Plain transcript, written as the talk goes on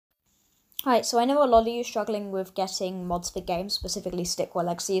Alright, so I know a lot of you are struggling with getting mods for games, specifically Stickwell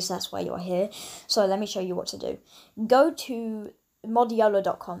Legacy, so that's why you're here. So let me show you what to do. Go to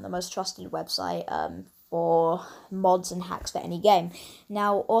modyolo.com, the most trusted website for mods and hacks for any game.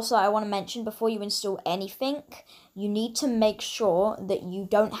 Now, also, I want to mention, before you install anything, you need to make sure that you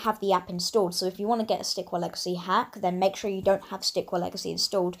don't have the app installed. So if you want to get a Stickwell Legacy hack, then make sure you don't have Stickwell Legacy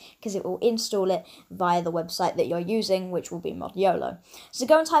installed, because it will install it via the website that you're using, which will be Modyolo. So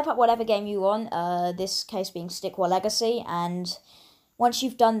go and type up whatever game you want, this case being Stickwell Legacy, and once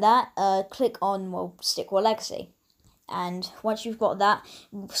you've done that, click on, well, Stickwell Legacy. And once you've got that,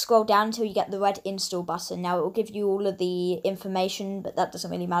 scroll down until you get the red install button. Now, it will give you all of the information, but that doesn't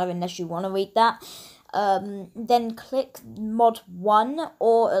really matter unless you want to read that. Then click mod 1,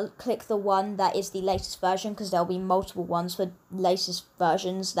 or click the one that is the latest version, because there'll be multiple ones for latest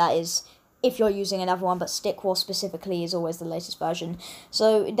versions. That is, if you're using another one, but Stickwell specifically is always the latest version.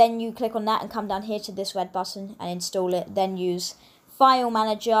 So then you click on that and come down here to this red button and install it. Then use File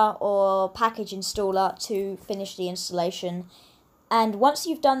Manager or Package Installer to finish the installation. And once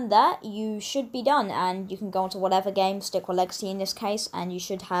you've done that, you should be done, and you can go on to whatever game, Stickwell Legacy in this case, and you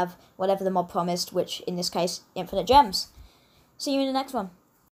should have whatever the mod promised, which in this case, Infinite Gems. See you in the next one.